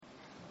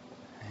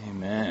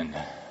Amen.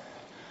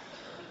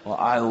 Well,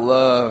 I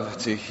love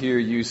to hear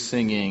you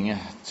singing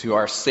to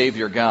our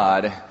Savior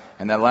God.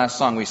 And that last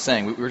song we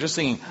sang, we were just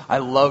singing, I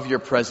love your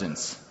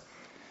presence.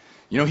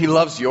 You know, He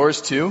loves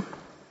yours too.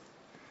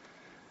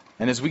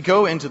 And as we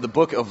go into the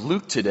book of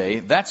Luke today,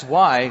 that's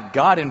why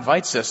God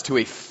invites us to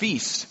a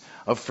feast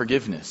of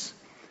forgiveness.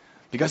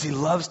 Because He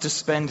loves to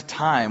spend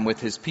time with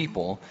His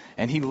people,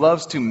 and He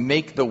loves to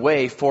make the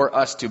way for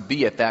us to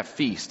be at that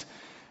feast.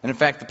 And in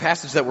fact, the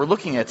passage that we're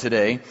looking at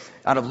today,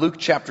 out of Luke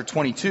chapter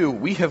 22,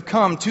 we have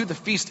come to the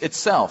feast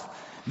itself.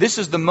 This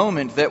is the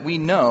moment that we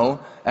know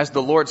as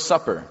the Lord's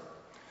Supper.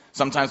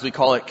 Sometimes we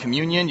call it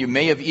communion. You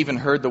may have even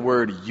heard the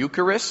word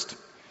Eucharist,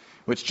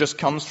 which just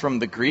comes from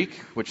the Greek,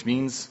 which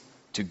means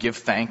to give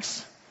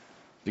thanks,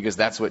 because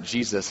that's what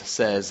Jesus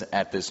says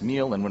at this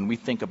meal. And when we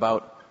think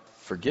about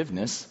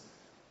forgiveness,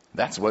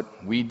 that's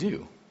what we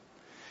do.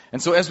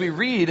 And so as we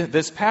read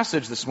this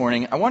passage this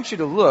morning, I want you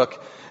to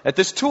look at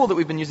this tool that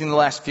we've been using the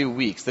last few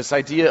weeks, this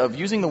idea of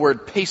using the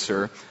word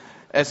pacer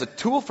as a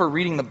tool for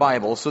reading the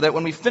Bible, so that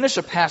when we finish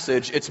a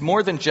passage, it's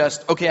more than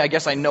just, okay, I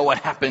guess I know what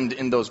happened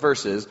in those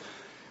verses,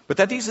 but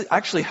that these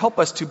actually help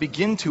us to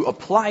begin to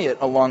apply it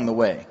along the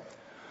way.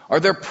 Are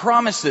there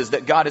promises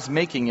that God is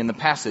making in the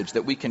passage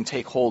that we can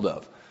take hold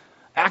of?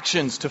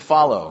 Actions to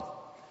follow?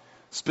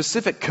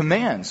 Specific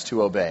commands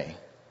to obey?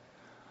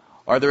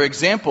 Are there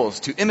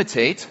examples to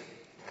imitate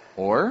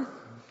or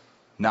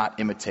not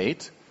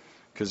imitate?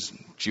 Because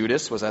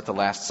Judas was at the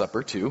Last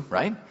Supper too,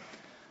 right?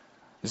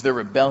 Is there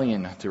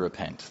rebellion to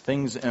repent?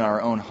 Things in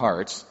our own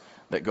hearts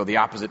that go the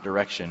opposite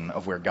direction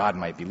of where God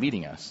might be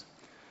leading us.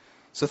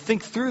 So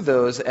think through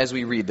those as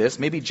we read this.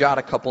 Maybe jot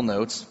a couple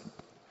notes.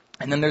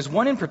 And then there's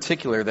one in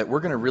particular that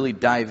we're going to really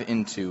dive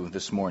into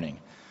this morning.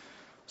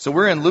 So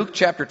we're in Luke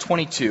chapter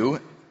 22,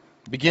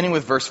 beginning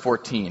with verse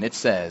 14. It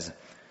says,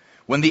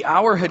 "When the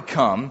hour had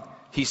come,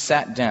 He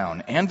sat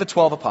down, and the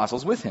 12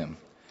 apostles with Him.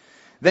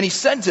 Then He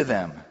said to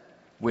them,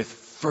 'With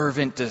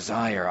fervent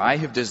desire I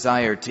have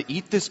desired to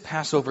eat this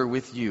Passover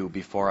with you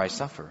before I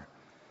suffer.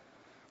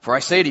 For I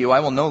say to you,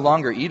 I will no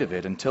longer eat of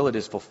it until it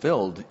is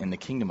fulfilled in the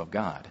kingdom of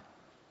God.'"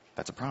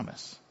 That's a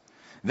promise.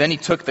 "Then He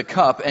took the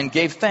cup and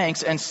gave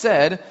thanks and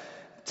said,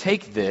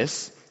 'Take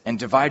this and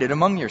divide it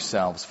among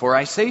yourselves. For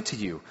I say to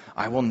you,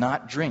 I will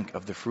not drink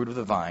of the fruit of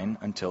the vine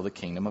until the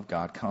kingdom of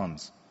God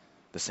comes.'"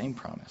 The same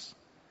promise.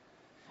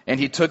 "And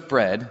He took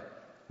bread,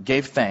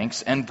 gave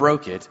thanks, and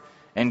broke it,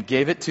 and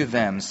gave it to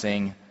them,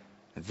 saying,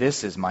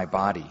 'This is my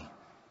body,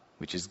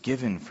 which is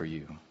given for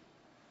you.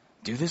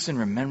 Do this in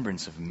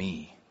remembrance of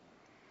me.'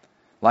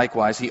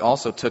 Likewise, He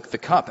also took the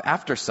cup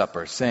after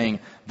supper, saying,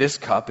 'This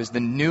cup is the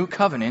new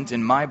covenant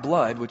in my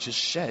blood, which is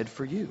shed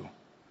for you.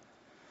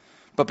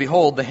 But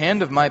behold, the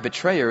hand of my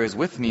betrayer is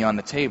with me on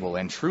the table,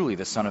 and truly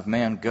the Son of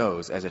Man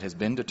goes as it has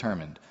been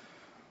determined.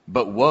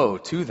 But woe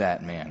to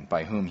that man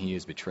by whom He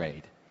is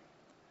betrayed.'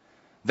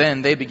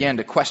 Then they began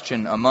to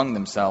question among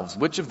themselves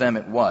which of them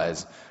it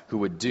was who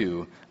would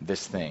do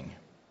this thing."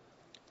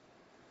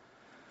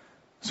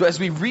 So as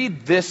we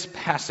read this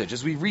passage,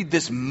 as we read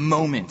this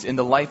moment in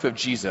the life of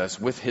Jesus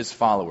with His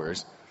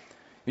followers,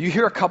 you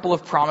hear a couple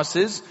of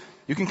promises.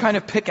 You can kind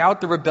of pick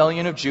out the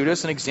rebellion of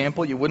Judas, an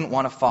example you wouldn't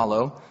want to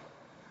follow.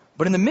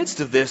 But in the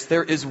midst of this,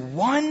 there is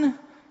one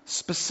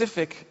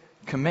specific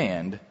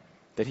command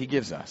that He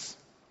gives us.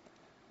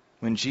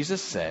 When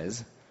Jesus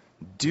says,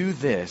 "Do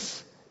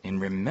this in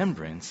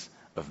remembrance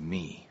of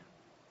me."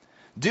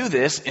 Do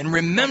this in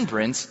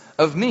remembrance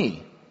of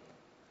me.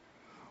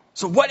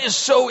 So what is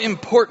so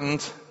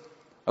important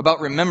about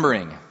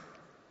remembering?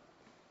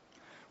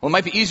 Well, it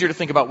might be easier to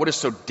think about what is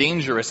so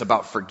dangerous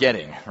about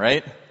forgetting,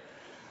 right?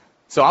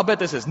 So I'll bet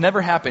this has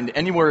never happened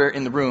anywhere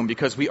in the room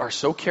because we are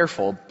so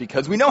careful,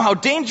 because we know how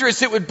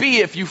dangerous it would be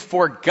if you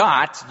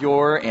forgot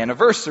your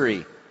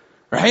anniversary,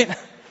 right?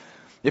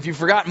 If you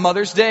forgot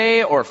Mother's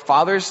Day or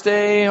Father's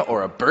Day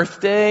or a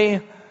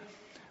birthday.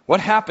 What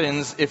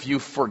happens if you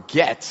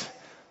forget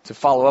to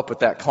follow up with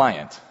that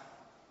client?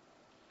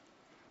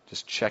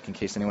 Just check in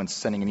case anyone's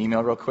sending an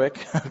email real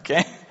quick,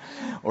 okay?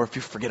 Or if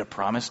you forget a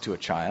promise to a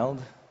child,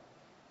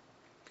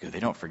 because they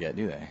don't forget,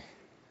 do they?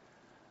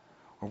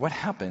 Or what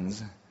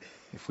happens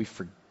if we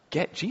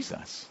forget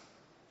Jesus?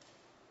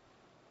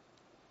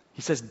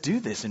 He says, "Do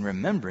this in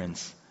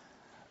remembrance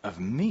of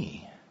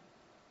me."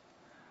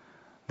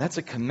 That's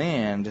a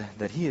command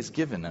that He has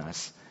given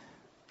us.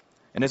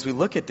 And as we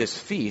look at this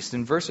feast,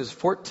 in verses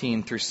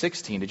 14 through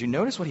 16, did you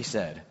notice what He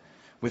said?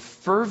 "With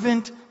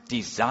fervent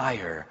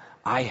desire,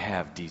 I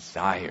have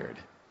desired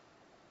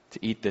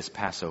to eat this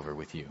Passover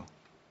with you."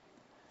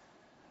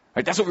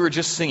 Right, that's what we were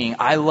just singing.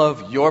 I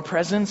love your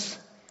presence.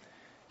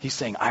 He's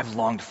saying, I've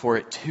longed for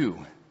it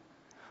too.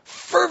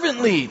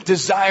 Fervently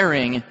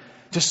desiring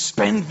to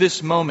spend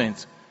this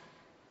moment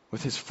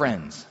with His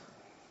friends.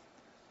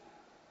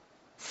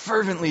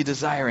 Fervently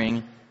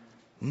desiring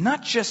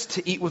not just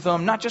to eat with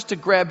them, not just to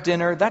grab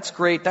dinner, that's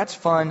great, that's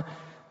fun,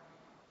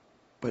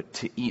 but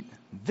to eat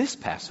this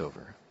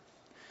Passover.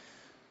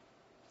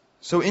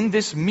 So in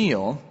this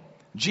meal,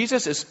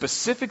 Jesus is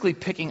specifically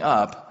picking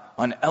up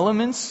on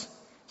elements,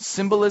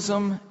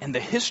 symbolism, and the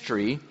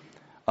history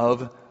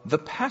of the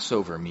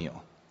Passover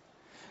meal.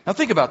 Now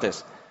think about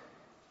this.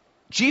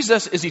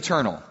 Jesus is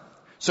eternal.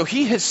 So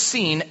he has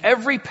seen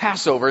every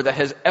Passover that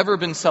has ever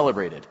been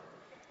celebrated.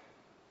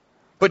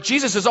 But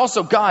Jesus is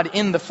also God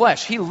in the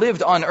flesh. He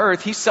lived on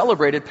earth. He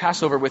celebrated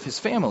Passover with his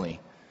family.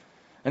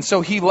 And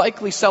so he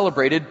likely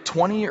celebrated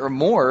 20 or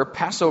more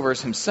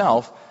Passovers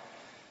himself.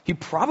 He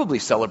probably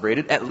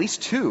celebrated at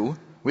least 2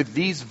 with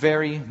these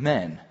very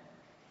men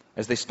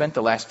as they spent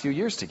the last few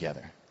years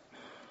together.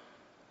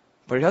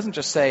 But he doesn't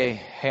just say,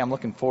 hey, I'm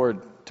looking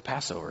forward to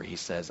Passover. He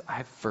says,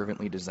 I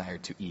fervently desire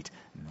to eat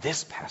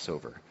this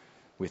Passover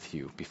with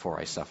you before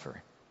I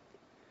suffer.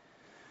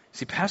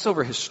 See,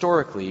 Passover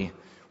historically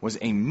was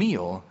a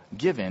meal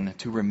given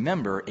to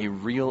remember a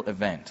real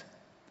event.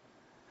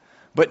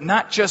 But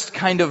not just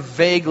kind of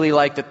vaguely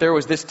like that there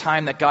was this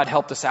time that God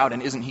helped us out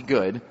and isn't he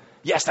good?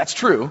 Yes, that's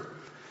true.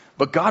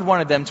 But God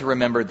wanted them to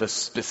remember the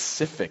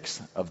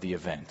specifics of the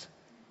event.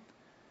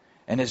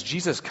 And as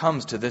Jesus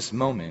comes to this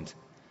moment,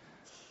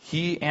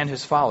 he and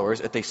his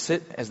followers, as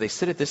they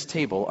sit at this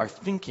table, are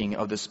thinking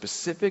of the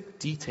specific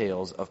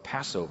details of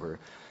Passover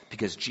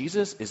because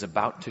Jesus is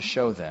about to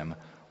show them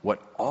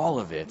what all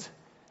of it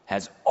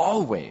has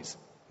always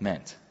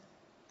meant.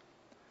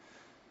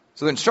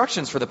 So the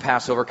instructions for the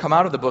Passover come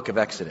out of the book of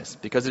Exodus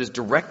because it is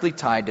directly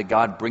tied to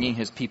God bringing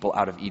his people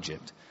out of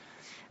Egypt.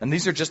 And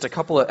these are just a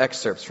couple of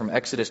excerpts from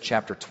Exodus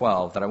chapter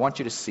 12 that I want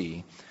you to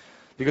see.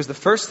 Because the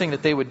first thing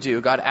that they would do,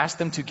 God asked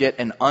them to get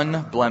an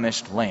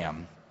unblemished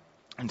lamb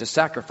and to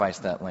sacrifice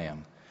that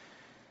lamb.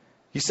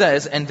 He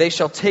says, and they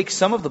shall take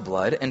some of the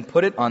blood and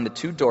put it on the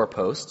 2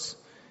 doorposts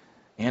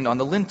and on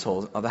the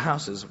lintel of the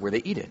houses where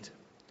they eat it.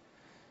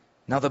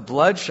 Now the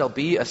blood shall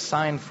be a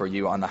sign for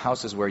you on the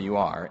houses where you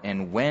are,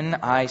 and when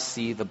I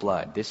see the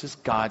blood, this is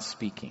God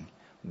speaking,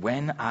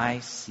 when I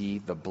see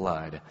the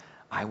blood,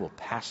 I will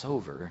pass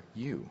over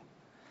you.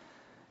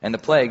 And the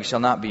plague shall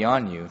not be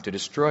on you to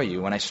destroy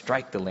you when I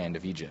strike the land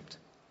of Egypt.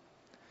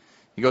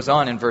 He goes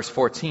on in verse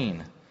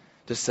 14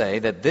 to say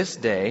that this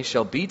day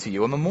shall be to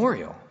you a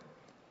memorial,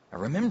 a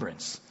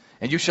remembrance.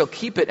 And you shall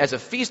keep it as a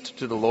feast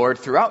to the Lord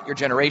throughout your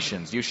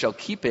generations. You shall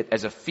keep it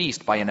as a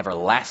feast by an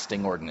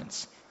everlasting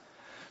ordinance.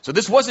 So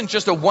this wasn't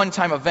just a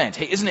one-time event.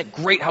 Hey, isn't it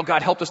great how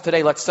God helped us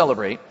today? Let's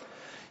celebrate.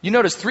 You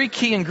notice 3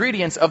 key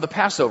ingredients of the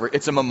Passover.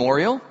 It's a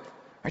memorial,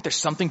 right? There's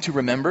something to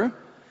remember.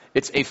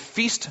 It's a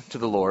feast to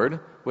the Lord,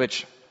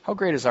 which, how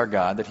great is our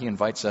God that he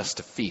invites us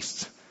to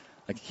feasts.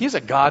 Like, he's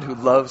a God who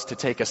loves to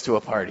take us to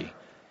a party.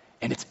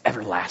 And it's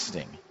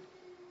everlasting.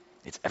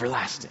 It's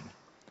everlasting.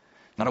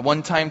 Not a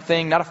one-time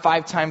thing, not a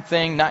 5-time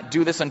thing, not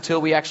do this until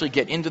we actually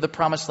get into the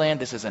promised land.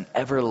 This is an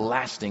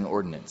everlasting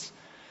ordinance.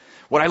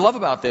 What I love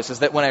about this is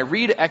that when I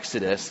read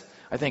Exodus,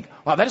 I think,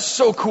 wow, that is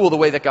so cool the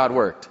way that God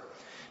worked.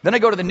 Then I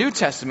go to the New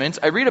Testament,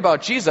 I read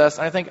about Jesus,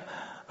 and I think,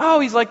 oh,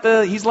 he's like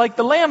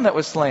the lamb that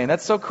was slain.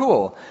 That's so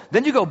cool.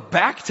 Then you go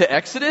back to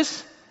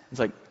Exodus, it's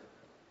like,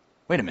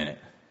 wait a minute.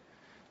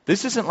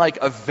 This isn't like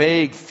a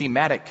vague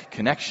thematic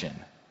connection.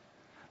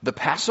 The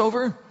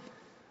Passover,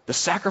 the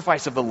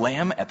sacrifice of the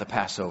lamb at the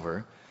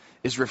Passover,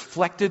 is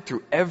reflected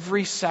through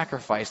every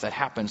sacrifice that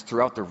happens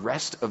throughout the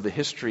rest of the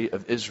history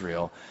of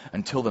Israel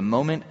until the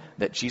moment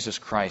that Jesus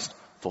Christ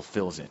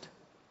fulfills it.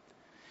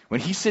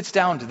 When he sits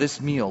down to this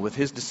meal with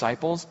his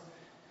disciples,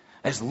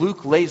 as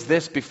Luke lays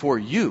this before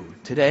you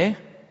today,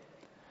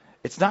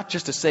 it's not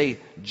just to say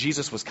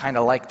Jesus was kind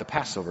of like the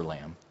Passover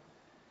lamb.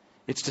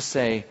 It's to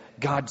say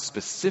God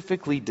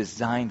specifically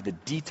designed the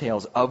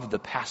details of the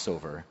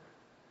Passover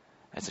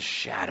as a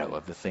shadow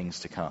of the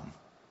things to come,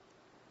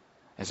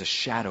 as a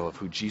shadow of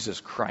who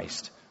Jesus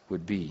Christ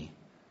would be.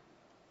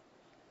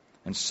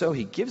 And so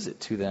he gives it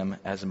to them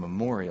as a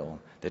memorial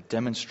that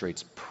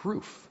demonstrates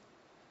proof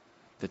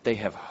that they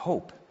have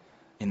hope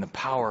in the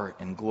power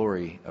and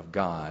glory of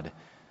God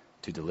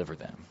to deliver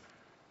them,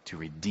 to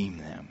redeem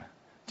them,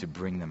 to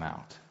bring them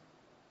out.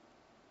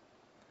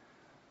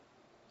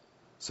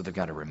 So they've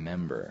got to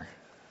remember.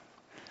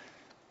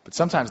 But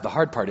sometimes the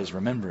hard part is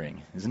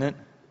remembering, isn't it?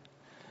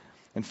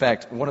 In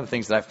fact, one of the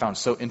things that I've found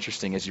so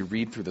interesting as you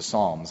read through the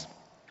Psalms,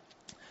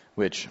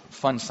 which,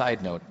 fun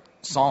side note,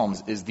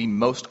 Psalms is the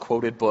most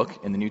quoted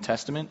book in the New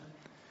Testament.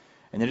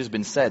 And it has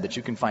been said that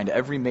you can find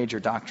every major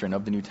doctrine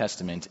of the New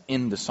Testament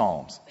in the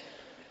Psalms.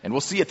 And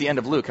we'll see at the end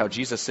of Luke how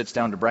Jesus sits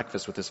down to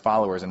breakfast with his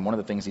followers, and one of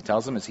the things he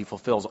tells them is he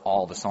fulfills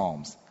all the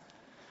Psalms.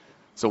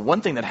 So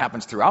one thing that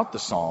happens throughout the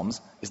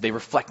Psalms is they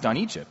reflect on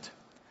Egypt.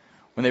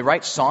 When they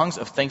write songs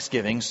of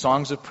thanksgiving,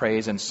 songs of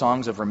praise, and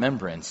songs of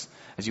remembrance,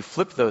 as you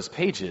flip those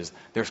pages,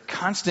 there's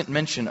constant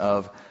mention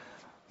of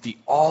the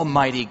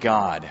Almighty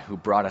God who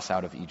brought us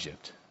out of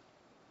Egypt.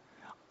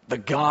 The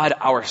God,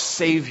 our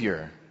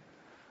Savior,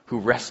 who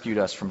rescued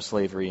us from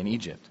slavery in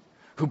Egypt,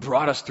 who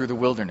brought us through the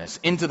wilderness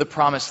into the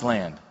promised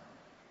land.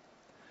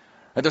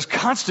 And there's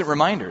constant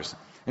reminders.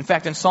 In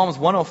fact, in Psalms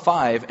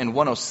 105 and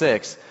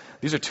 106,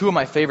 these are 2 of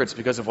my favorites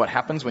because of what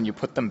happens when you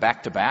put them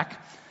back to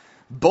back.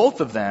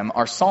 Both of them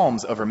are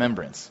psalms of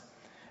remembrance.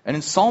 And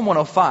in Psalm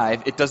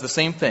 105, it does the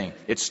same thing.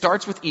 It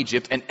starts with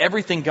Egypt and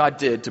everything God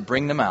did to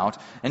bring them out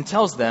and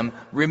tells them,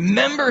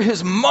 remember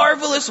his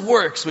marvelous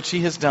works which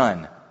he has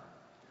done.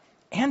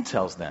 and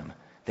tells them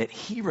that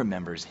he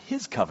remembers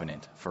his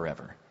covenant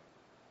forever.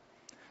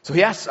 So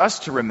he asks us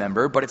to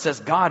remember, but it says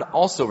God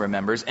also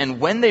remembers. And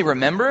when they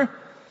remember,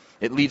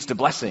 it leads to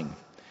blessing.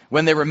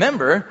 When they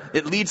remember,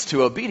 it leads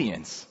to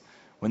obedience.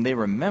 When they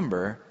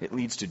remember, it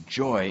leads to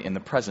joy in the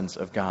presence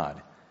of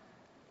God.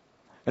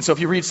 And so if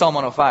you read Psalm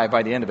 105,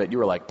 by the end of it, you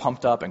were like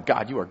pumped up, and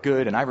God, you are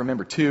good, and I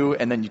remember too.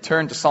 And then you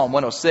turn to Psalm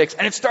 106,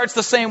 and it starts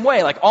the same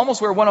way, like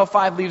almost where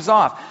 105 leaves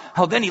off.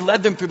 How then he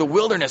led them through the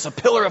wilderness, a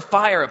pillar of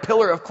fire, a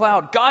pillar of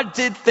cloud. God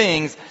did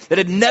things that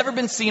had never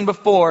been seen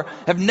before,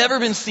 have never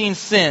been seen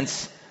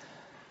since.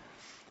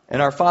 And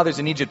our fathers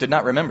in Egypt did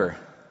not remember.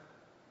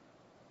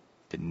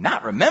 Did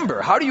not remember?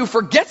 How do you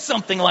forget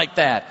something like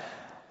that?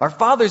 Our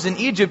fathers in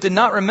Egypt did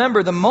not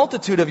remember the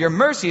multitude of your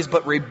mercies,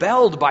 but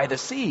rebelled by the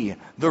sea,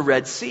 the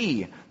Red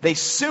Sea. They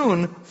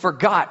soon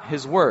forgot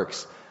his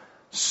works.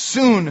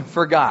 Soon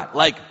forgot,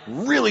 like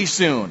really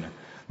soon.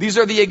 These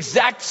are the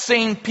exact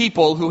same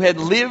people who had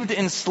lived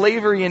in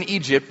slavery in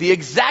Egypt, the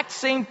exact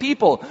same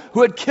people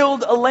who had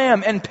killed a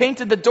lamb and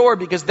painted the door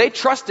because they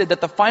trusted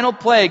that the final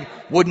plague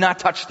would not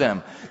touch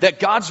them, that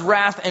God's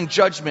wrath and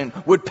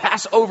judgment would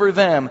pass over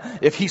them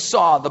if he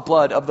saw the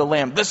blood of the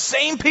lamb. The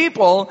same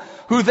people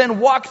who then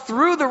walk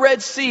through the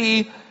Red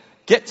Sea,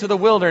 get to the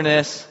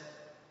wilderness,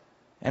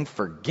 and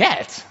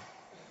forget.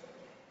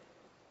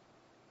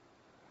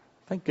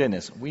 Thank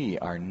goodness we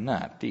are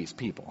not these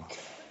people.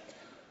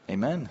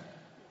 Amen?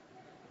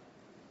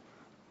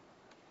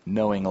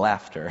 Knowing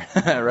laughter,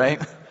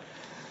 right?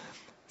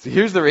 So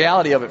here's the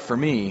reality of it for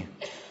me.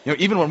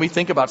 Even when we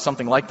think about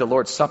something like the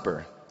Lord's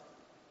Supper,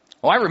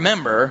 I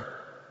remember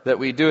that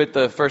we do it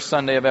the first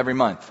Sunday of every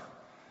month.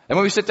 And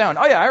when we sit down,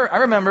 I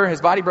remember his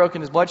body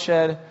broken, his blood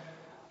shed.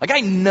 Like I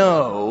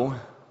know,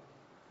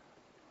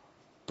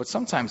 but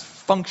sometimes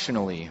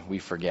functionally we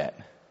forget.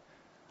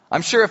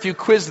 I'm sure if you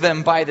quiz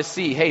them by the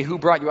sea, hey, who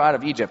brought you out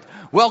of Egypt?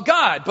 Well,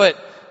 God, but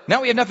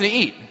now we have nothing to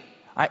eat.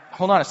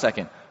 Hold on a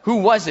second. Who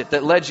was it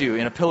that led you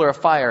in a pillar of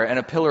fire and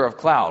a pillar of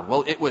cloud?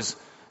 Well, it was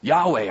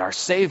Yahweh, our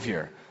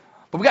Savior.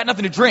 But we got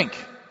nothing to drink.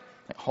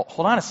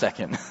 Hold on a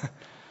second.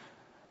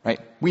 Right?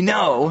 We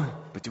know,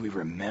 but do we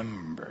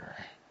remember?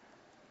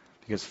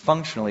 Because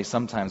functionally,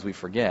 sometimes we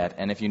forget.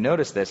 And if you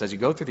notice this, as you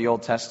go through the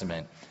Old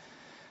Testament,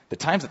 the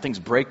times that things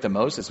break the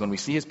most is when we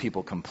see his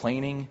people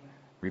complaining,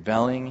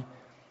 rebelling,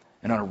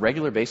 and on a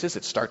regular basis,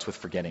 it starts with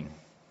forgetting.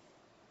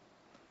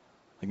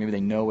 Like maybe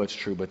they know what's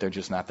true, but they're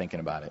just not thinking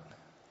about it.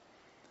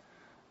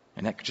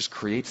 And that just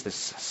creates this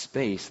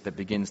space that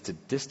begins to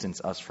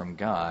distance us from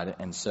God.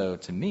 And so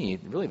to me,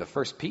 really the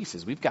first piece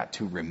is we've got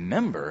to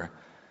remember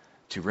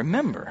to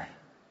remember.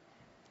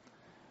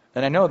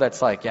 And I know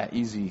that's like,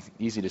 easy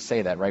to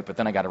say that, right? But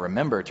then I got to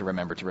remember to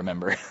remember to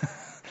remember.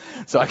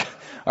 So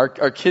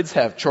our kids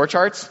have chore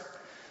charts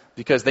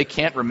because they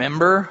can't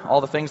remember all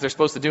the things they're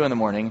supposed to do in the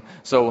morning.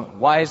 So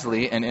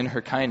wisely and in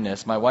her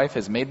kindness, my wife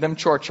has made them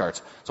chore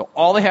charts. So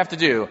all they have to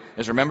do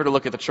is remember to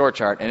look at the chore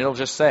chart, and it'll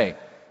just say,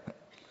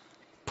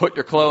 put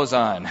your clothes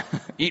on,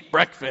 eat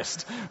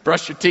breakfast,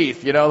 brush your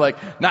teeth,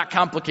 like not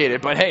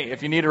complicated, but hey,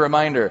 if you need a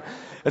reminder.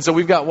 And so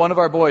we've got one of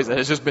our boys that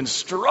has just been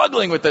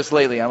struggling with this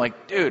lately. I'm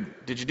like,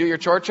 dude, did you do your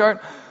chore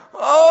chart?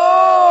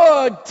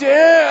 Oh,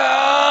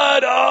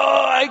 Dad,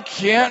 I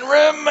can't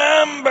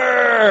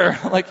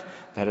remember. Like,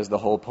 that is the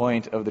whole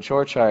point of the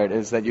chore chart,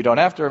 is that you don't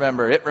have to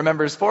remember. It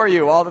remembers for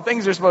you all the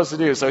things you're supposed to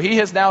do. So he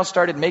has now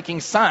started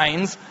making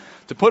signs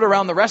to put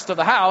around the rest of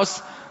the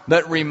house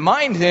that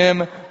remind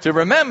him to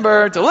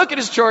remember to look at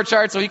his chore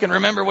chart so he can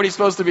remember what he's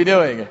supposed to be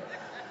doing.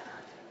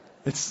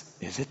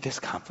 Is it this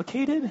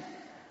complicated?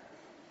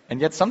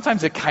 And yet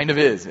sometimes it kind of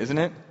is, isn't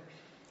it?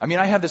 I mean,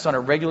 I have this on a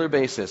regular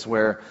basis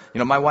where,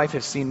 my wife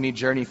has seen me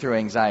journey through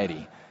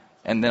anxiety.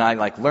 And then I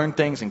learn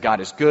things, and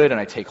God is good, and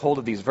I take hold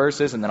of these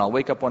verses, and then I'll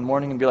wake up one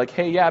morning and be like,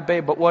 hey, yeah,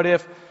 babe, but what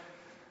if?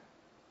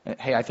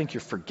 Hey, I think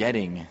you're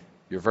forgetting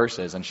your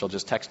verses, and she'll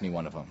just text me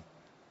one of them.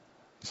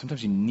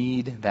 Sometimes you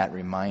need that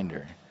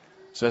reminder.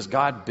 So as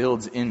God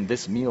builds in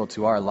this meal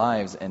to our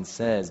lives and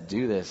says,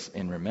 do this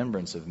in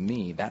remembrance of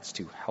me, that's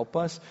to help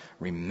us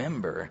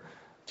remember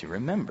to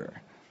remember.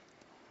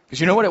 Because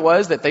you know what it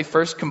was that they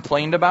first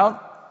complained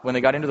about when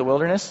they got into the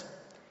wilderness?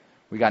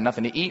 We got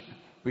nothing to eat.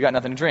 We got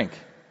nothing to drink.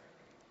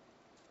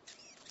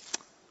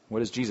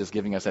 What is Jesus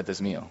giving us at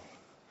this meal?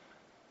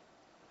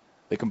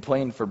 They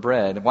complained for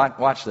bread.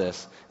 Watch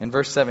this. In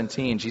verse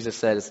 17, Jesus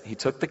says, he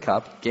took the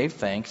cup, gave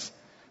thanks,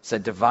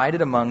 said, divide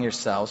it among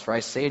yourselves, for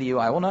I say to you,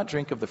 I will not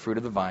drink of the fruit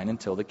of the vine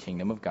until the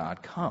kingdom of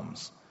God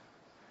comes.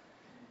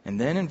 And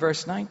then in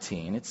verse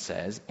 19, it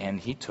says, and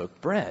he took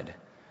bread,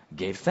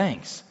 gave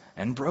thanks,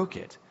 and broke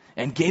it,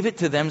 and gave it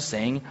to them,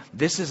 saying,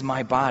 this is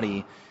my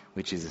body,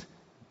 which is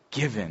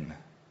given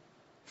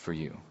for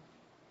you.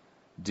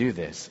 Do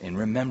this in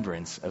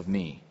remembrance of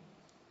me.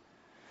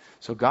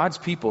 So God's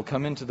people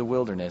come into the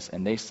wilderness,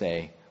 and they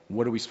say,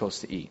 what are we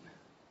supposed to eat?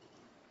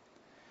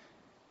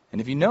 And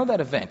if you know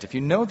that event, if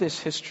you know this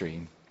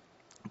history,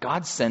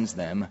 God sends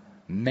them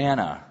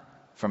manna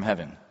from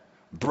heaven,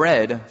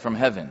 bread from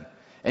heaven.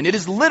 And it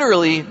is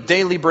literally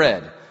daily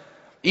bread.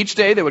 Each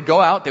day they would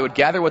go out, they would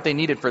gather what they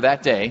needed for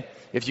that day.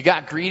 if you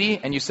got greedy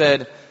and you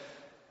said,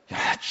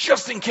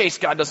 just in case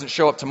God doesn't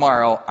show up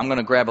tomorrow, I'm going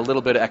to grab a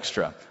little bit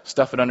extra,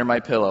 stuff it under my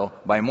pillow.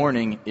 By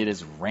morning, it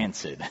is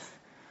rancid.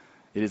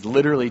 It is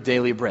literally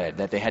daily bread,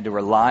 that they had to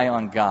rely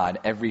on God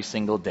every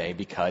single day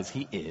because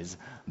he is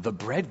the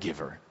bread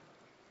giver.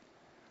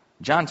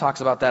 John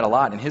talks about that a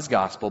lot in his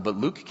gospel, but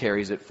Luke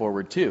carries it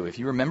forward too. If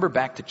you remember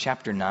back to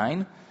chapter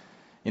 9,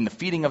 in the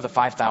feeding of the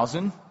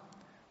 5,000,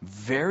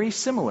 very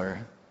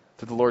similar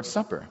to the Lord's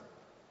Supper.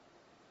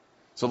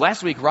 So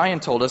last week, Ryan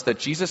told us that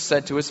Jesus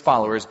said to his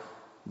followers,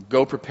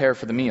 go prepare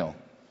for the meal.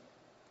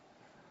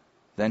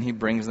 Then he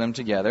brings them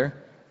together,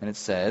 and it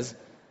says,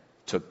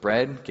 took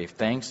bread, gave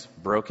thanks,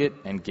 broke it,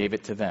 and gave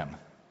it to them.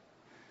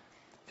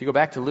 If you go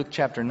back to Luke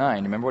chapter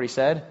 9, remember what he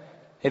said?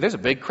 Hey, there's a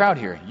big crowd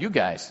here. You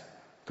guys,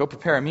 go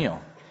prepare a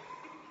meal.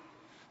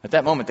 At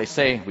that moment, they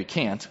say, we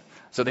can't.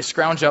 So they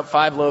scrounge up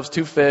 5 loaves,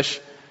 2 fish,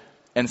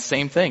 and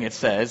same thing, it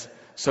says,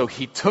 so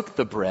he took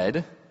the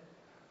bread,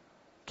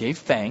 gave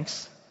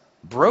thanks,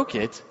 broke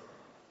it,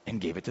 and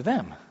gave it to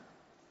them.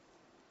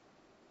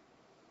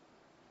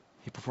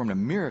 He performed a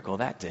miracle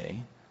that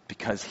day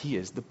because he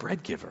is the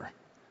bread giver.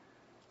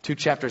 2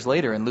 chapters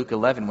later in Luke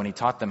 11, when he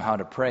taught them how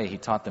to pray, he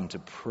taught them to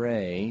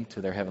pray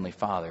to their heavenly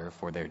Father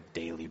for their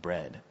daily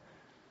bread.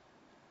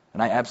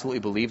 And I absolutely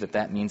believe that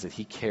that means that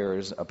he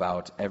cares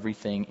about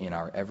everything in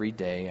our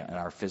everyday and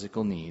our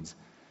physical needs.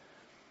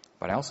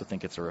 But I also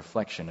think it's a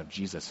reflection of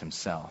Jesus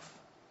himself.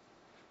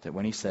 That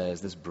when he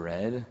says, this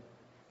bread,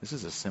 this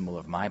is a symbol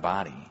of my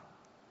body.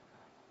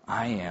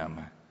 I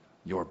am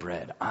your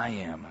bread. I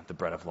am the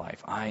bread of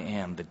life. I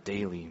am the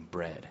daily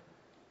bread.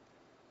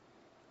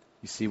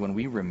 You see, when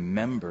we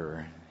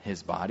remember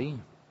his body,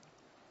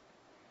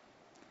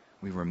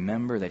 we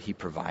remember that he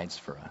provides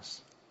for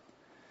us.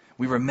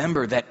 We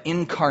remember that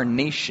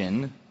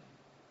incarnation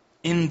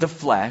in the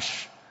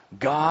flesh,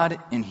 God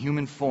in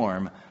human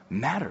form,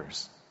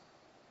 matters.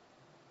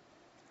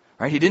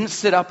 Right? He didn't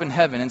sit up in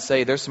heaven and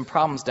say, there's some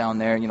problems down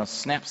there,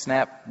 snap,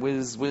 snap,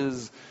 whiz,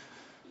 whiz.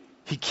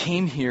 He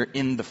came here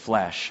in the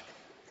flesh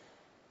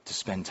to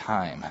spend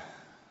time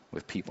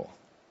with people.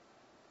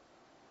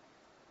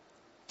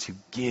 To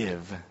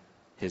give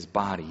his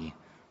body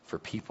for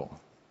people.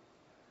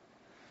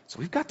 So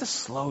we've got to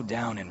slow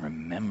down and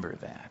remember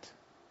that.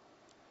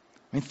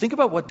 I mean, think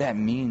about what that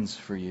means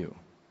for you.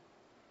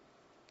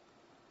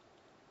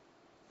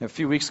 A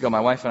few weeks ago, my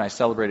wife and I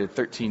celebrated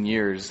 13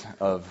 years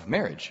of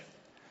marriage.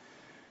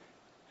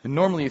 And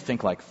normally you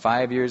think like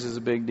 5 years is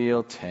a big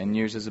deal, 10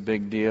 years is a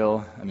big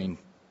deal.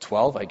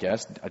 12, I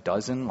guess, a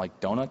dozen, like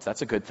donuts,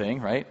 that's a good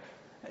thing, right?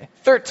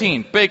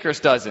 13, baker's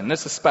dozen,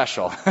 this is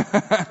special.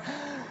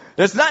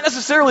 It's not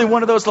necessarily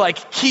one of those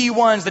like key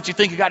ones that you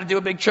think you got to do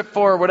a big trip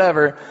for or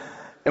whatever.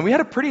 And we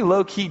had a pretty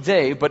low-key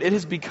day, but it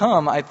has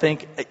become, I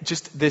think,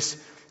 just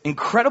this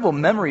incredible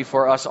memory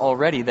for us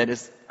already that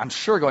is, I'm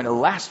sure, going to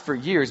last for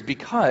years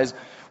because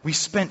we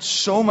spent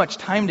so much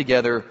time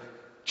together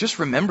just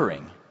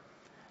remembering.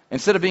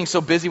 Instead of being so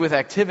busy with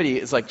activity,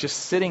 it's like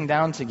just sitting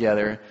down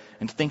together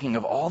and thinking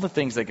of all the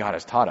things that God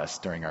has taught us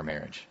during our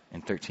marriage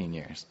in 13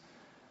 years.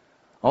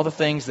 All the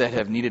things that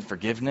have needed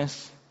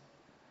forgiveness.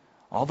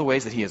 All the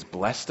ways that he has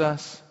blessed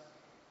us.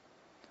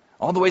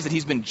 All the ways that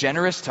he's been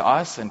generous to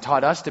us and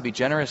taught us to be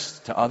generous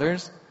to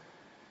others.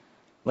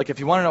 Like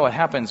if you want to know what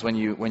happens when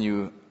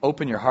you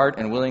open your heart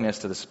and willingness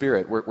to the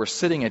Spirit, we're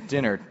sitting at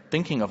dinner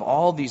thinking of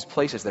all these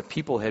places that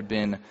people had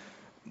been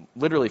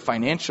literally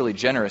financially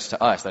generous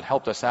to us, that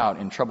helped us out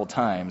in troubled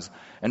times,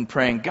 and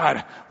praying,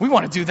 God, we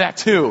want to do that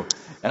too.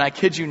 And I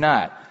kid you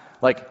not,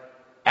 like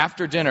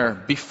after dinner,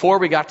 before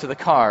we got to the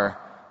car,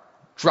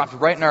 dropped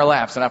right in our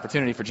laps an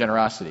opportunity for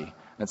generosity.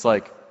 And it's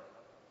like,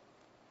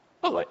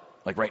 oh,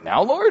 like right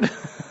now, Lord?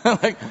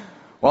 I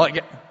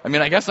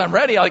guess I'm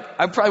ready. I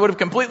probably would have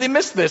completely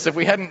missed this if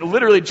we hadn't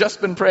literally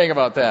just been praying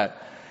about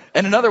that.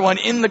 And another one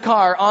in the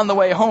car on the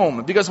way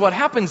home. Because what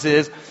happens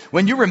is,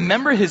 when you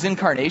remember his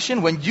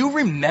incarnation, when you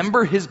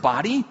remember his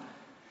body,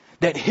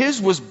 that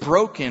his was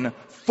broken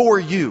for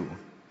you,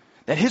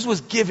 that his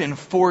was given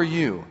for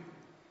you.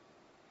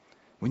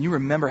 When you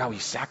remember how he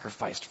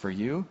sacrificed for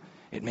you,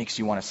 it makes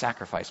you want to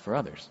sacrifice for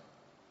others.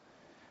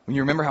 When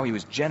you remember how he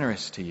was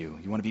generous to you,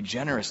 you want to be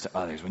generous to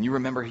others. When you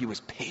remember he was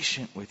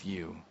patient with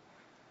you,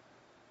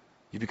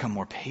 you become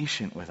more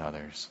patient with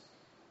others.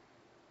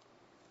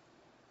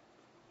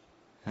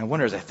 And I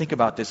wonder, as I think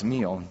about this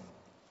meal,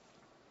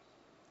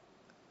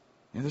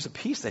 there's a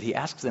piece that he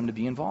asks them to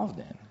be involved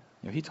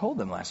in. He told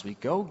them last week,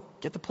 go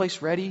get the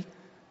place ready,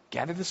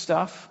 gather the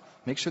stuff,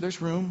 make sure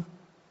there's room.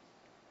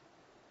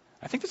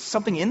 I think there's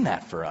something in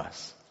that for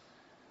us.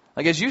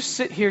 Like as you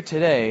sit here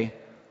today,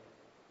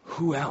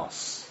 who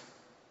else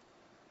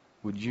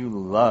would you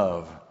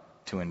love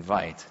to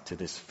invite to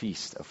this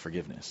feast of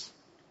forgiveness?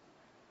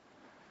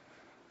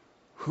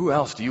 Who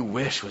else do you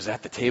wish was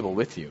at the table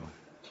with you?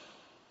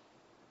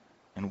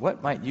 And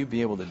what might you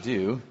be able to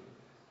do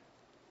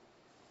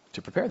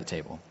to prepare the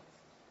table?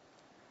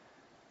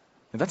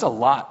 And that's a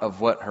lot of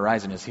what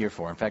Horizon is here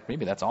for. In fact,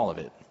 maybe that's all of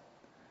it.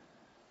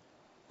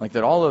 Like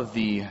that all of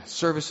the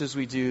services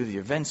we do, the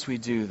events we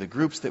do, the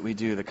groups that we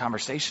do, the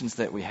conversations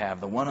that we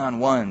have, the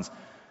one-on-ones,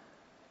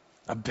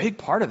 a big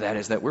part of that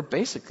is that we're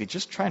basically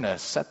just trying to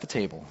set the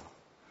table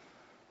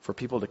for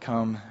people to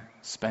come,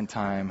 spend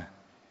time,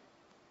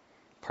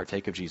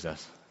 partake of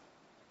Jesus,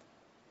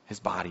 his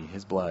body,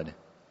 his blood.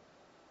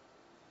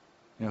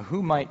 You know,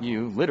 who might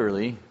you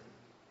literally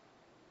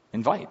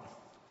invite?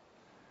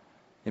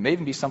 It may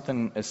even be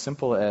something as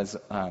simple as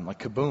like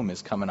Kaboom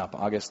is coming up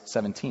August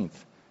 17th.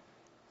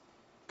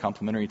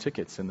 Complimentary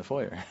tickets in the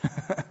foyer.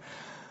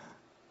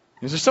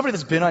 Is there somebody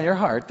that's been on your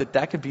heart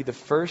that could be the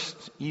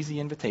first easy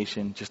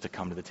invitation just to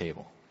come to the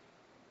table?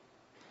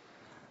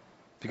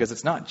 Because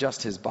it's not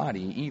just his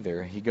body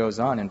either. He goes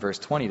on in verse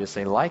 20 to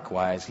say,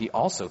 likewise, he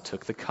also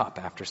took the cup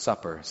after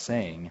supper,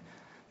 saying,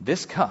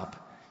 this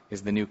cup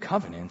is the new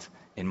covenant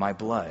in my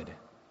blood,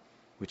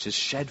 which is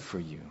shed for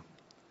you.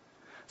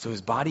 So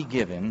his body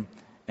given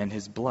and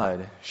his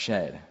blood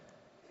shed.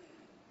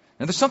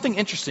 Now there's something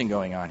interesting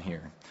going on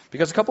here.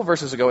 Because a couple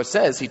verses ago it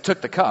says he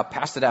took the cup,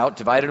 passed it out,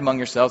 divided among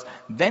yourselves,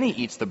 then he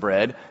eats the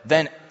bread,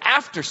 then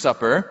after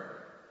supper,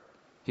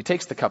 he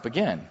takes the cup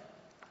again.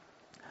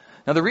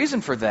 Now the reason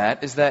for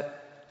that is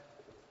that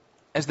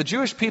as the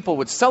Jewish people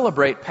would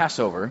celebrate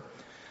Passover,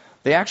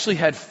 they actually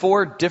had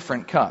 4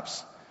 different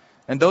cups.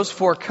 And those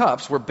 4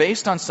 cups were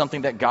based on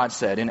something that God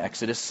said in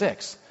Exodus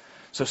 6.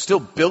 So still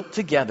built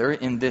together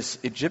in this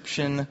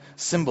Egyptian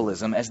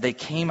symbolism as they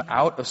came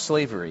out of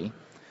slavery.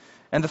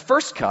 And the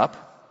first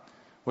cup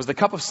was the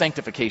cup of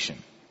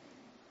sanctification.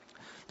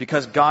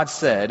 Because God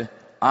said,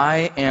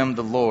 I am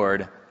the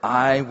Lord,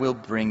 I will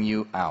bring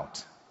you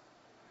out.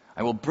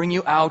 I will bring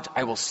you out,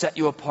 I will set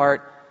you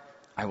apart,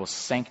 I will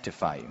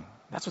sanctify you.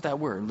 That's what that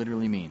word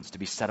literally means, to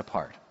be set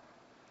apart.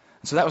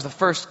 And so that was the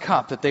first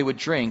cup that they would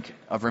drink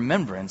of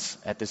remembrance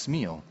at this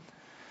meal.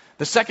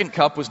 The second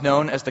cup was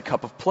known as the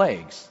cup of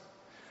plagues.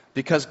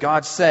 Because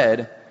God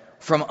said,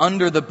 from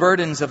under the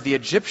burdens of the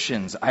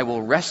Egyptians, I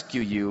will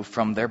rescue you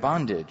from their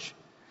bondage.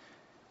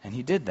 And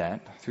he did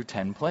that through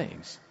 10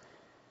 plagues.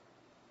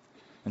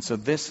 And so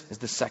this is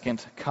the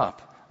second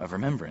cup of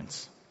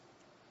remembrance.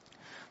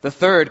 The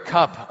third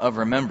cup of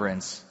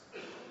remembrance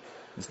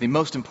is the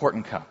most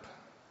important cup.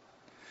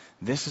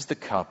 This is the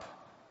cup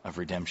of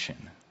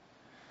redemption.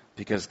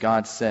 Because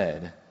God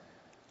said,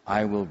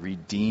 I will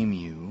redeem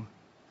you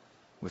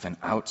with an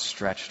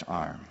outstretched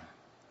arm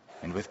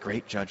and with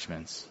great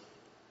judgments.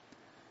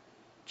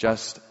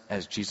 Just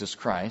as Jesus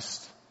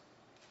Christ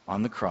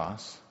on the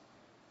cross,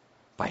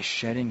 by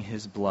shedding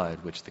his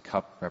blood, which the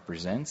cup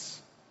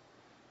represents,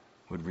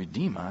 would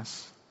redeem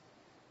us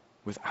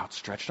with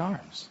outstretched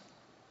arms.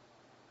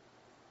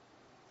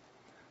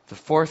 The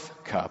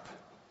fourth cup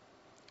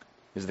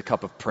is the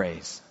cup of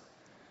praise,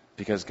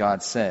 because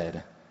God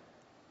said,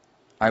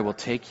 I will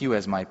take you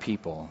as my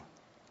people,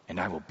 and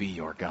I will be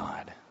your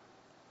God.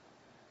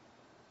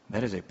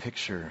 That is a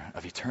picture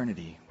of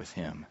eternity with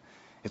him.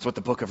 It's what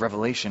the book of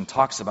Revelation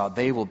talks about.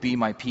 They will be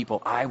my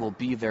people. I will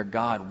be their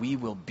God. We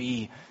will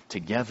be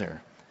together.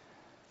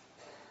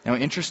 Now,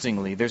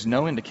 interestingly, there's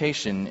no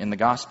indication in the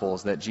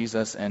Gospels that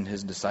Jesus and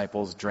his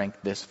disciples drank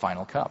this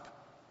final cup.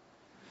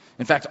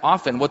 In fact,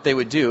 often what they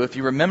would do, if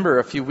you remember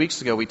a few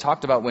weeks ago, we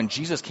talked about when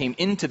Jesus came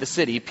into the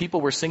city, people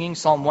were singing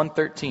Psalm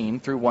 113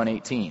 through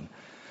 118.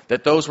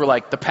 That those were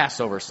like the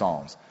Passover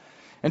psalms.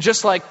 And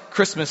just like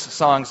Christmas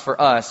songs for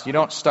us, you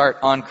don't start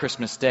on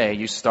Christmas Day,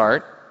 you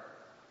start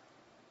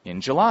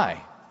in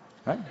July.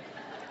 Right?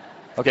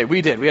 Okay,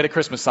 we did. We had a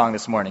Christmas song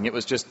this morning. It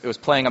was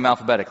playing them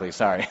alphabetically,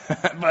 sorry.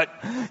 But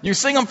you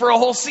sing them for a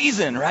whole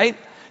season, right?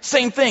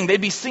 Same thing. They'd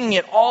be singing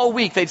it all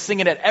week. They'd sing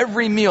it at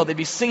every meal. They'd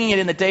be singing it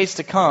in the days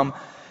to come.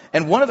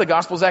 And one of the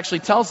Gospels actually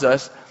tells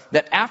us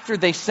that after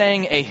they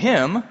sang a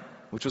hymn,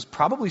 which was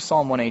probably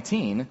Psalm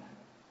 118,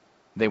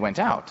 they went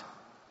out.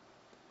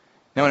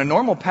 Now, in a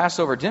normal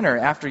Passover dinner,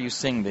 after you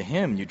sing the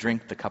hymn, you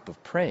drink the cup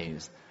of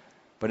praise.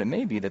 But it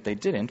may be that they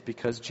didn't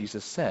because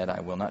Jesus said,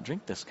 I will not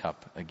drink this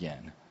cup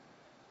again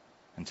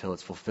until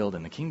it's fulfilled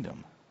in the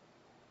kingdom.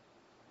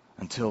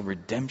 Until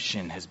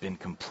redemption has been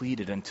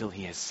completed, until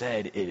he has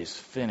said it is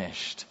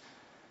finished,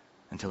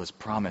 until his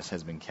promise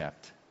has been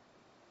kept.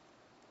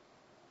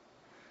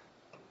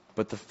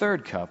 But the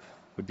third cup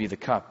would be the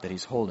cup that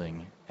he's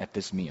holding at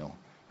this meal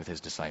with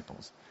his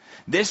disciples.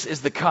 This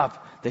is the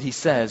cup that he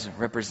says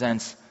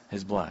represents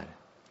his blood.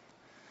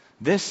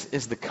 This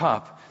is the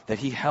cup that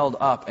he held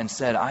up and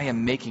said, I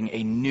am making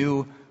a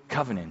new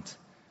covenant.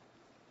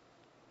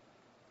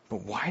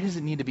 But why does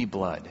it need to be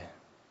blood?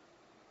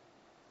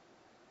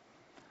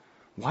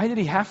 Why did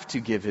he have to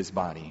give his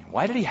body?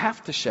 Why did he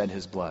have to shed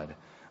his blood?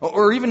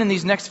 Or even in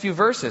these next few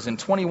verses, in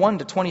 21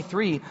 to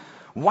 23,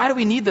 why do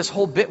we need this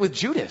whole bit with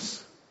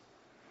Judas?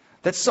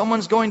 That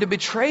someone's going to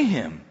betray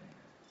him.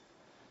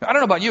 I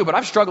don't know about you, but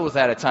I've struggled with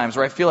that at times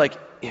where I feel like,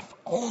 if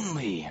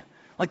only.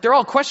 Like they're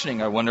all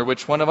questioning, I wonder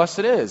which one of us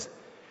it is.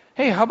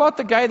 Hey, how about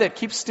the guy that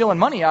keeps stealing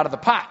money out of the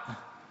pot?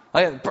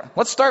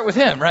 Let's start with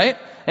him, right?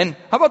 And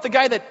how about the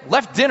guy that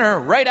left dinner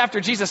right after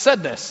Jesus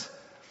said this?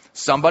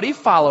 Somebody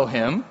follow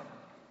him,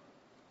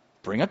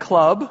 bring a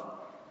club,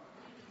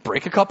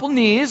 break a couple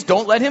knees.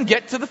 Don't let him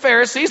get to the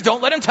Pharisees.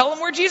 Don't let him tell them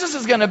where Jesus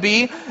is going to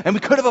be. And we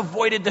could have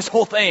avoided this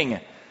whole thing.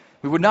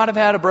 We would not have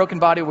had a broken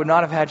body, would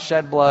not have had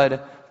shed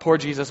blood. Poor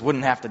Jesus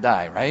wouldn't have to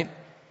die, right?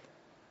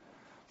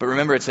 But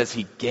remember, it says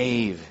he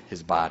gave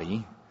his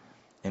body.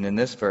 And in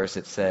this verse,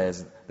 it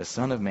says, the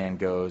Son of Man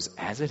goes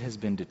as it has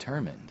been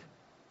determined.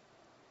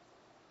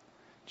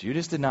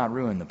 Judas did not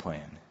ruin the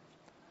plan.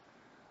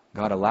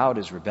 God allowed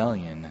his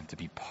rebellion to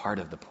be part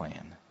of the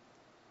plan.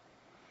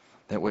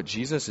 That what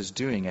Jesus is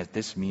doing at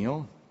this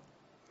meal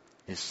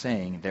is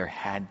saying there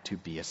had to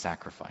be a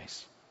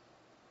sacrifice.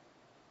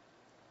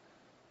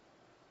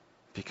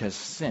 Because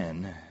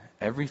sin,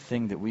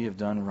 everything that we have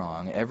done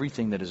wrong,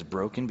 everything that is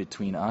broken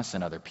between us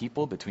and other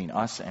people, between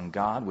us and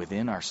God,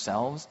 within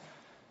ourselves,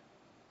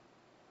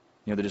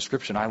 the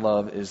description I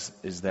love is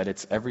that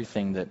it's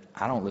everything that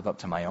I don't live up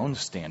to my own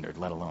standard,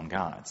 let alone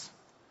God's.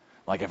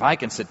 Like if I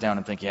can sit down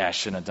and think, I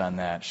shouldn't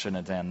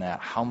have done that,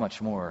 how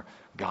much more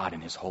God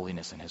in his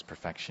holiness and his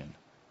perfection.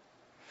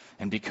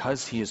 And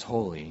because he is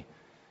holy,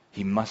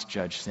 he must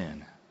judge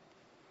sin.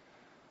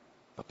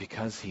 But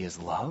because he is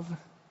love,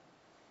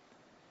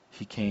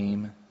 he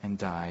came and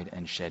died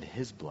and shed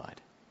his blood.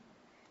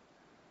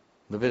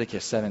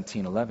 Leviticus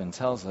 17:11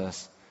 tells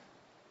us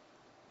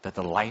that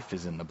the life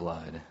is in the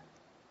blood,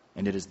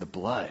 and it is the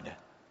blood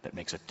that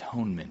makes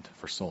atonement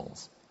for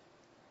souls.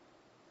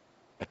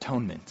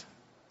 Atonement.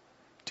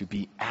 To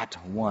be at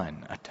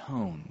one,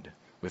 atoned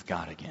with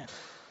God again.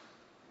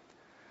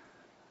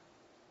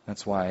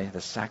 That's why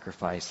the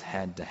sacrifice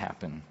had to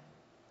happen.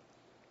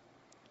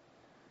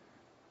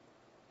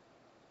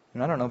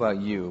 And I don't know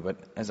about you, but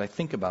as I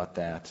think about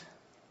that,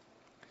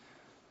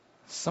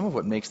 some of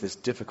what makes this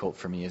difficult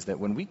for me is that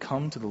when we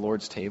come to the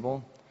Lord's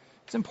table,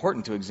 it's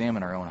important to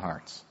examine our own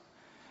hearts.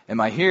 Am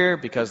I here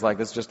because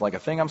this is just like a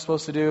thing I'm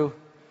supposed to do?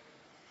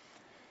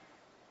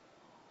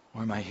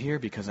 Or am I here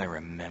because I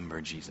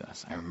remember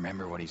Jesus? I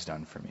remember what he's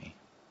done for me.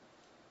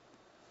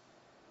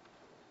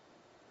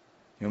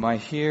 Am I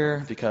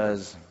here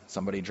because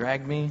somebody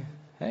dragged me?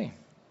 Hey,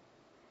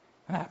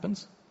 that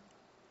happens.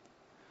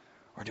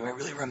 Or do I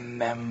really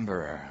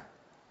remember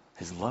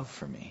his love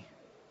for me?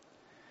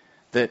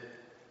 That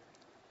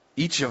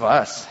each of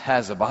us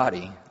has a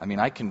body.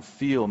 I can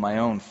feel my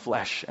own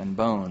flesh and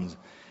bones.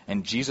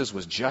 And Jesus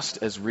was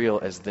just as real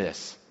as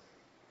this.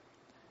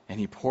 And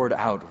he poured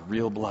out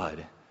real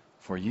blood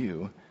for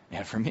you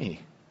and for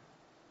me.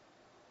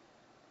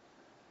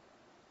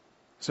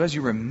 So as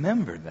you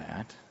remember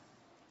that,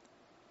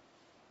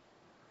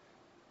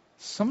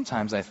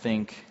 sometimes I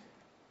think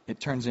it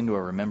turns into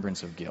a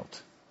remembrance of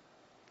guilt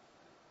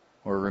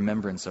or a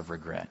remembrance of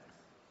regret.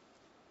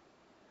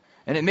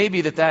 And it may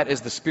be that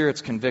is the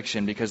Spirit's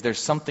conviction because there's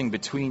something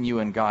between you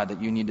and God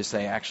that you need to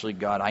say, actually,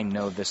 God, I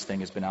know this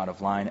thing has been out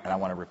of line and I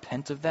want to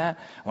repent of that.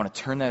 I want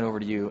to turn that over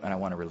to you and I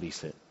want to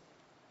release it.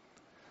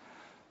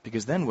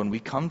 Because then when we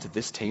come to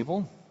this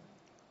table,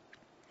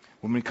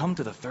 when we come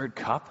to the third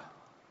cup,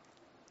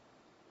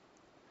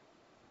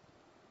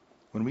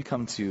 when we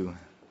come to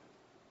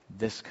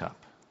this cup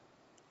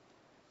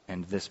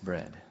and this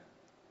bread,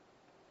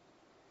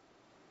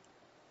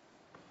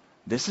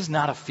 this is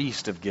not a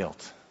feast of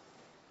guilt.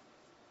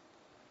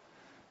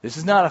 This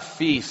is not a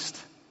feast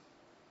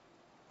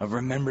of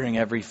remembering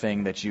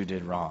everything that you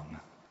did wrong.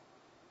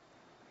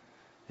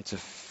 It's a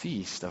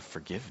feast of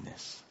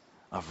forgiveness,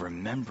 of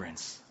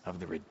remembrance of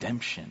the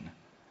redemption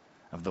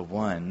of the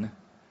one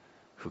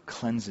who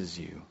cleanses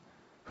you,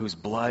 whose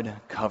blood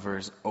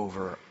covers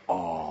over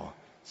all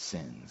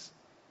sins.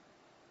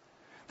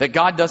 That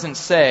God doesn't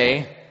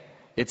say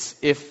it's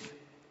if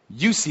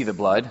you see the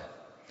blood.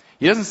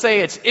 He doesn't say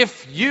it's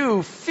if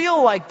you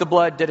feel like the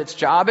blood did its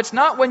job. It's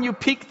not when you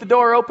peek the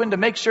door open to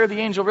make sure the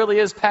angel really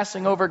is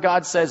passing over.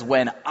 God says,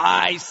 when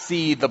I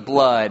see the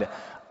blood,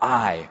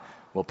 I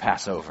will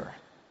pass over.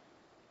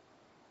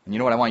 And you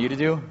know what I want you to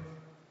do?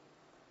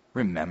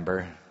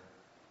 Remember.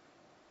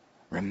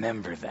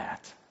 Remember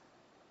that.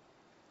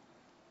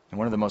 And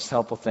one of the most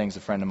helpful things a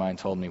friend of mine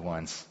told me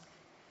once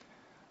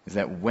is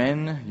that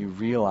when you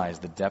realize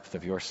the depth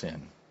of your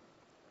sin,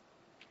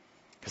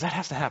 because that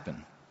has to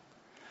happen.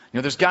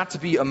 There's got to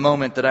be a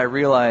moment that I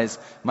realize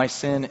my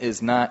sin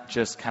is not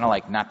just kind of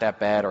like not that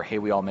bad or hey,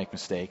 we all make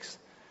mistakes.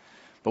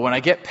 But when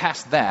I get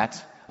past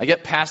that, I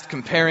get past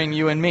comparing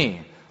you and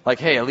me. Like,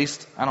 hey, at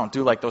least I don't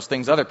do like those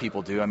things other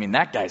people do.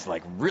 That guy's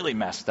like really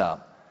messed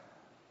up.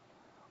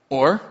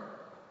 Or,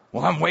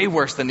 well, I'm way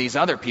worse than these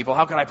other people.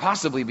 How could I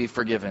possibly be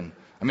forgiven?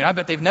 I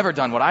bet they've never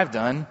done what I've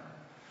done.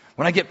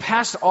 When I get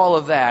past all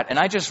of that and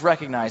I just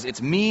recognize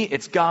it's me,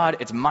 it's God,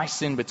 it's my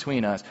sin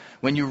between us,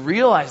 when you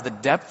realize the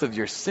depth of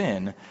your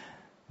sin,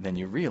 then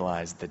you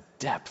realize the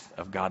depth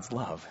of God's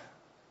love.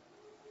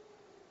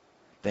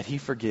 That he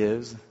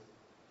forgives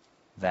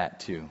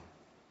that too.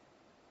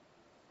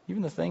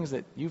 Even the things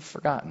that you've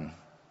forgotten.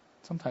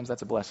 Sometimes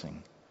that's a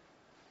blessing.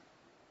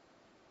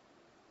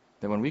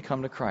 That when we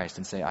come to Christ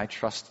and say, I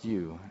trust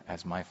you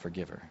as my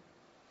forgiver,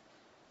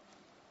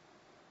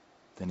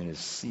 then it is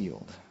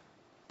sealed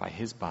by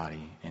his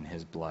body and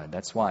his blood.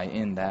 That's why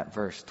in that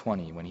verse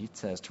 20, when he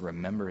says to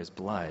remember his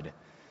blood,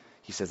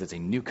 He says it's a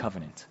new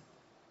covenant,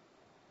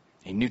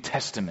 a new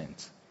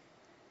testament,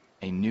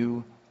 a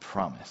new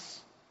promise.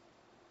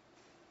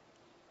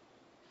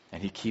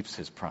 And he keeps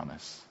his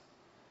promise.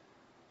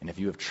 And if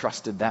you have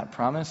trusted that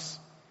promise,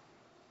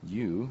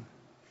 you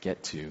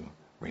get to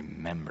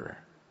remember.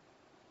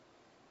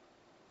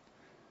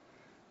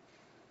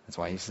 That's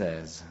why he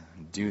says,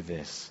 do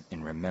this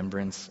in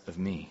remembrance of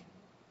me.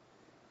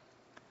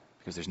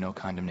 Because there's no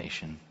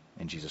condemnation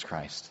in Jesus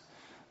Christ.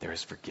 There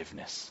is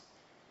forgiveness.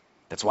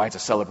 That's why it's a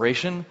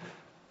celebration.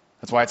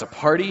 That's why it's a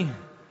party.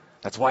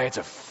 That's why it's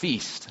a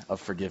feast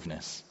of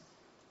forgiveness.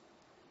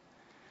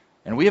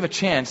 And we have a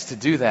chance to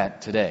do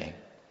that today.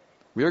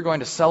 We are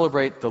going to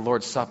celebrate the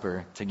Lord's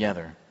Supper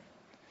together.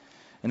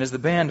 And as the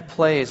band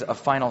plays a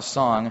final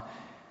song,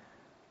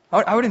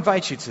 I would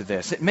invite you to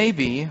this. It may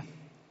be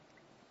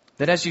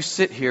that as you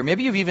sit here,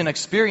 maybe you've even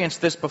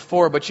experienced this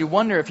before, but you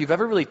wonder if you've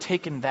ever really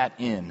taken that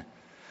in.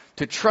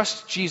 To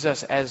trust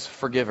Jesus as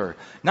forgiver.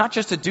 Not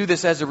just to do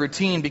this as a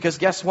routine, because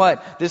guess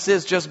what? This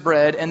is just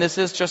bread, and this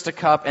is just a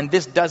cup, and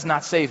this does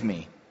not save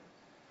me.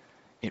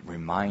 It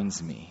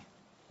reminds me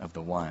of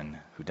the one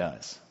who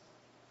does.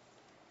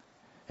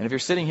 And if you're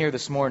sitting here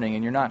this morning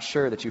and you're not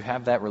sure that you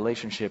have that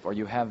relationship or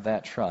you have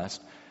that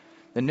trust,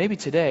 then maybe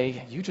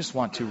today you just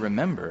want to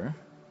remember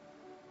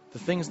the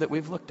things that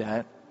we've looked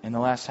at in the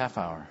last half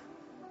hour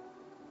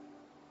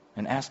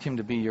and ask him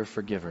to be your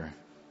forgiver.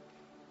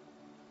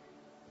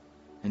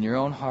 In your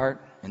own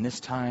heart, in this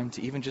time,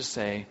 to even just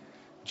say,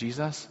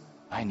 Jesus,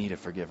 I need a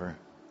forgiver,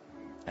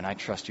 and I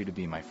trust you to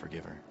be my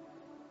forgiver.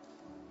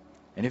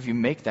 And if you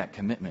make that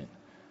commitment,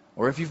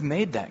 or if you've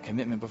made that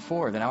commitment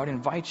before, then I would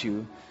invite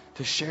you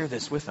to share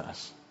this with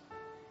us.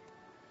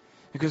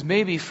 Because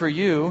maybe for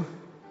you,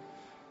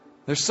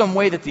 there's some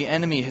way that the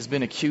enemy has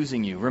been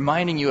accusing you,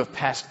 reminding you of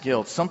past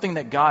guilt, something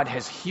that God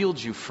has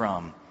healed you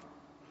from.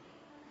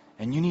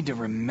 And you need to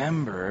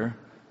remember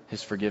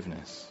his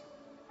forgiveness.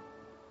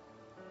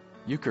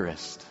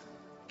 Eucharist.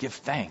 Give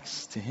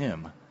thanks to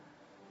him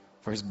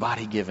for his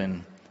body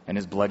given and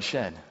his blood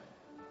shed.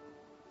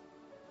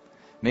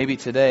 Maybe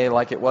today,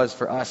 like it was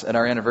for us at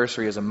our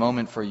anniversary, is a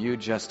moment for you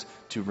just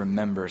to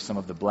remember some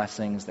of the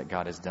blessings that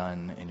God has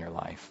done in your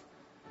life.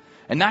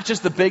 And not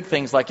just the big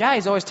things like, yeah,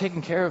 he's always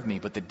taken care of me,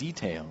 but the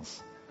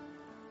details.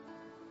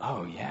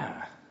 Oh,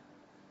 yeah.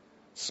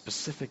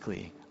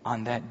 Specifically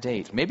on that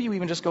date. Maybe you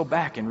even just go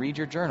back and read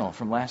your journal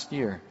from last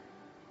year.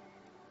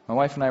 My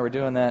wife and I were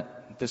doing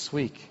that this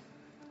week.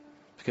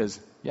 Because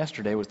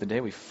yesterday was the day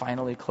we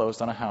finally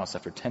closed on a house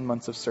after 10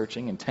 months of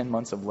searching and 10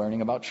 months of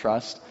learning about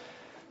trust.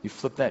 You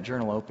flip that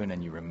journal open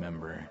and you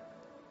remember.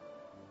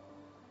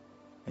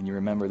 And you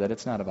remember that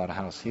it's not about a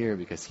house here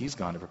because he's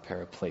gone to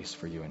prepare a place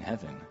for you in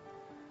heaven.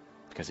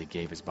 Because he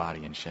gave his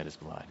body and shed his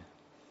blood.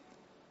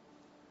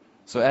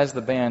 So as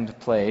the band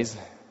plays,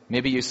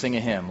 maybe you sing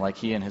a hymn like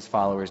he and his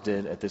followers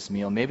did at this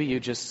meal. Maybe you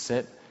just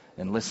sit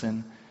and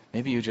listen.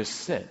 Maybe you just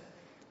sit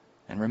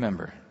and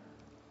remember.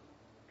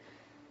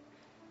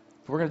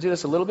 We're going to do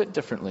this a little bit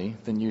differently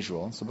than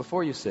usual. So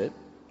before you sit,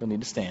 you'll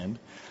need to stand.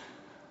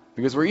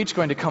 Because we're each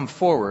going to come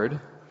forward,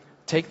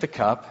 take the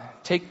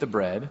cup, take the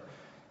bread,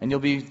 and you'll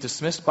be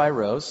dismissed by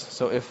rows.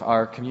 So if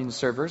our communion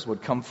servers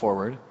would come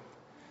forward,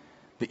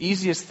 the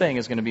easiest thing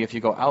is going to be if you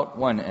go out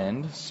one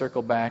end,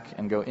 circle back,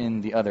 and go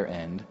in the other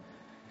end.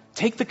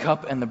 Take the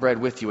cup and the bread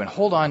with you and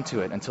hold on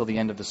to it until the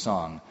end of the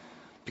song.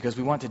 Because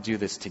we want to do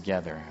this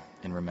together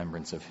in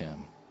remembrance of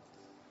him.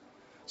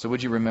 So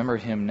would you remember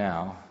him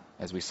now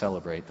as we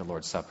celebrate the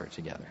Lord's Supper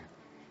together?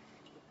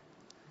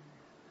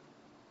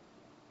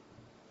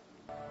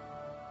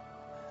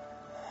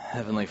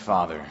 Heavenly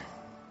Father,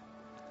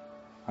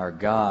 our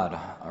God,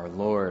 our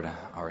Lord,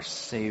 our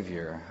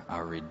Savior,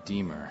 our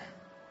Redeemer,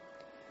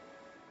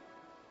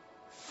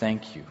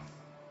 thank you.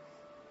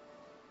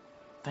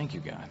 Thank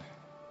you, God,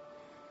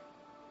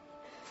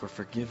 for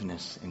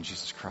forgiveness in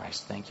Jesus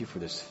Christ. Thank you for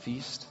this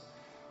feast,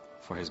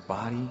 for his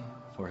body,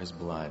 for his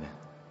blood,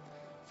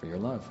 for your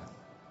love.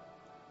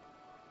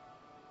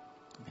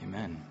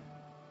 Amen.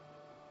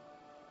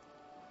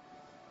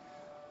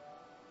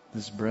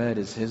 This bread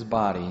is his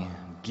body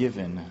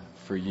given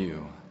for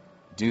you.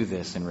 Do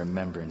this in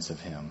remembrance of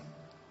him.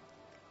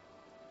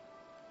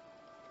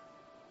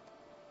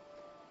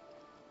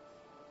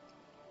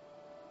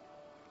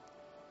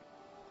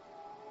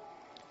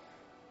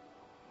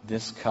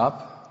 This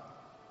cup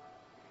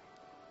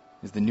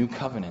is the new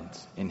covenant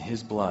in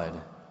his blood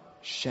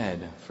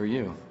shed for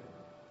you.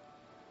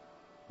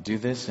 Do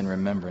this in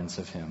remembrance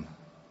of him.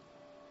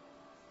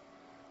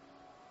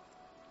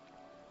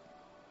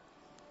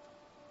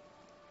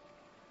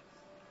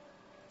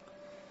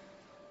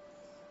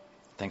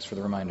 Thanks for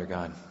the reminder,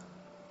 God.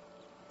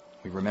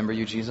 We remember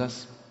you,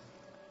 Jesus.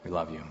 We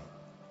love you.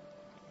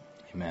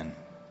 Amen.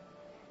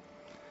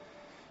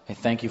 Hey,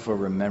 thank you for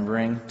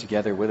remembering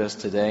together with us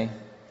today.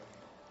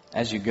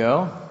 As you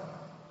go,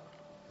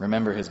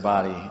 remember his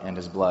body and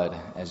his blood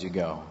as you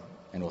go.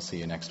 And we'll see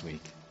you next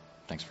week.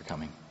 Thanks for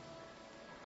coming.